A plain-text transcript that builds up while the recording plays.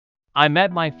I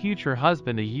met my future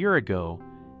husband a year ago,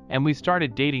 and we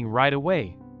started dating right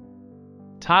away.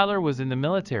 Tyler was in the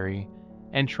military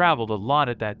and traveled a lot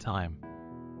at that time.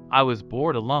 I was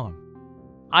bored alone.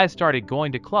 I started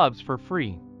going to clubs for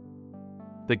free.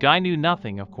 The guy knew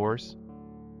nothing, of course.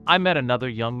 I met another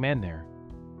young man there.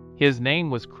 His name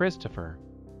was Christopher.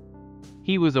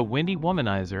 He was a windy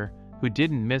womanizer who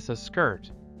didn't miss a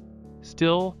skirt.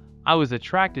 Still, I was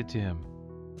attracted to him.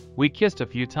 We kissed a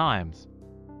few times.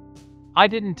 I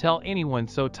didn't tell anyone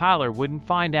so Tyler wouldn't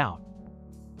find out.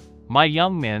 My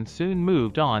young man soon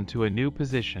moved on to a new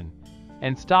position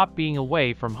and stopped being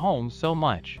away from home so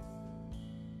much.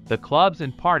 The clubs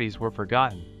and parties were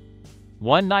forgotten.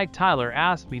 One night Tyler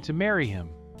asked me to marry him.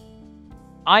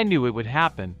 I knew it would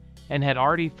happen and had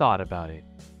already thought about it.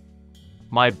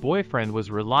 My boyfriend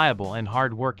was reliable and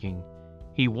hardworking.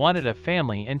 He wanted a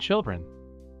family and children.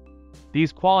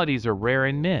 These qualities are rare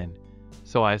in men,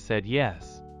 so I said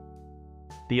yes.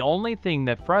 The only thing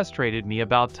that frustrated me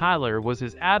about Tyler was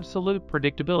his absolute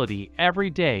predictability. Every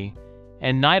day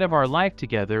and night of our life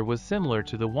together was similar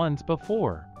to the ones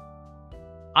before.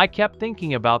 I kept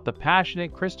thinking about the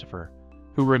passionate Christopher,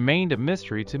 who remained a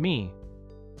mystery to me.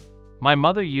 My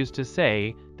mother used to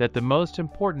say that the most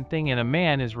important thing in a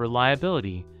man is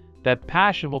reliability, that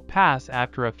passion will pass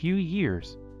after a few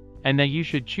years, and that you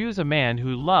should choose a man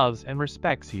who loves and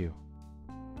respects you.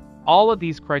 All of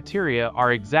these criteria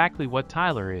are exactly what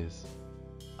Tyler is.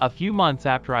 A few months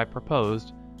after I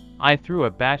proposed, I threw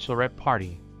a bachelorette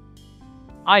party.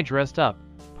 I dressed up,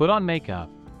 put on makeup.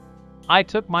 I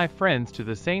took my friends to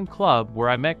the same club where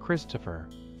I met Christopher.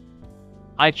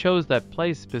 I chose that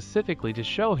place specifically to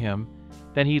show him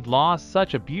that he'd lost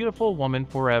such a beautiful woman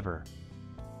forever.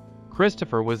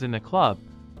 Christopher was in the club,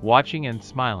 watching and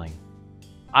smiling.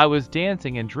 I was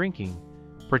dancing and drinking,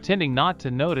 pretending not to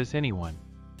notice anyone.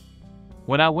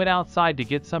 When I went outside to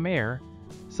get some air,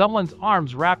 someone's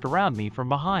arms wrapped around me from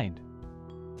behind.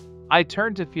 I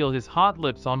turned to feel his hot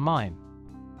lips on mine.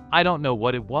 I don't know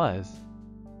what it was.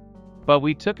 But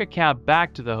we took a cab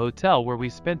back to the hotel where we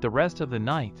spent the rest of the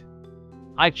night.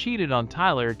 I cheated on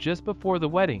Tyler just before the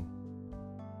wedding.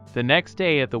 The next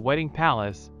day at the wedding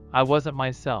palace, I wasn't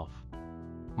myself.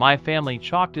 My family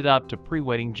chalked it up to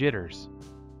pre-wedding jitters.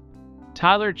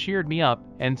 Tyler cheered me up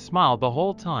and smiled the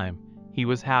whole time. He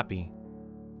was happy.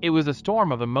 It was a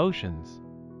storm of emotions,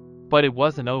 but it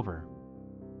wasn't over.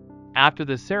 After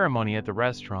the ceremony at the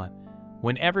restaurant,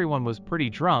 when everyone was pretty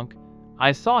drunk,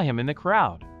 I saw him in the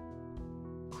crowd.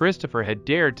 Christopher had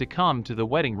dared to come to the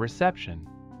wedding reception.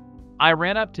 I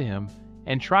ran up to him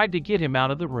and tried to get him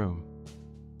out of the room.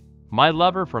 My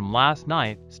lover from last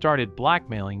night started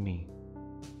blackmailing me.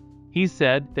 He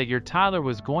said that your Tyler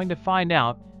was going to find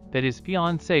out that his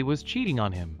fiancée was cheating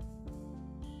on him.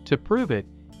 To prove it,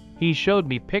 he showed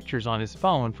me pictures on his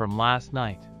phone from last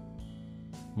night.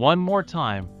 One more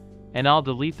time, and I'll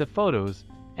delete the photos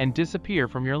and disappear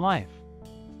from your life.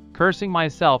 Cursing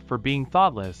myself for being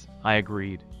thoughtless, I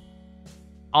agreed.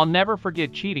 I'll never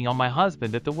forget cheating on my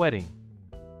husband at the wedding.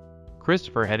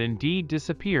 Christopher had indeed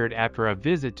disappeared after a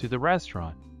visit to the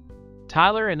restaurant.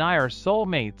 Tyler and I are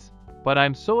soulmates, but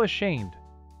I'm so ashamed.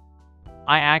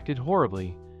 I acted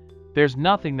horribly. There's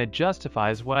nothing that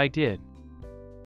justifies what I did.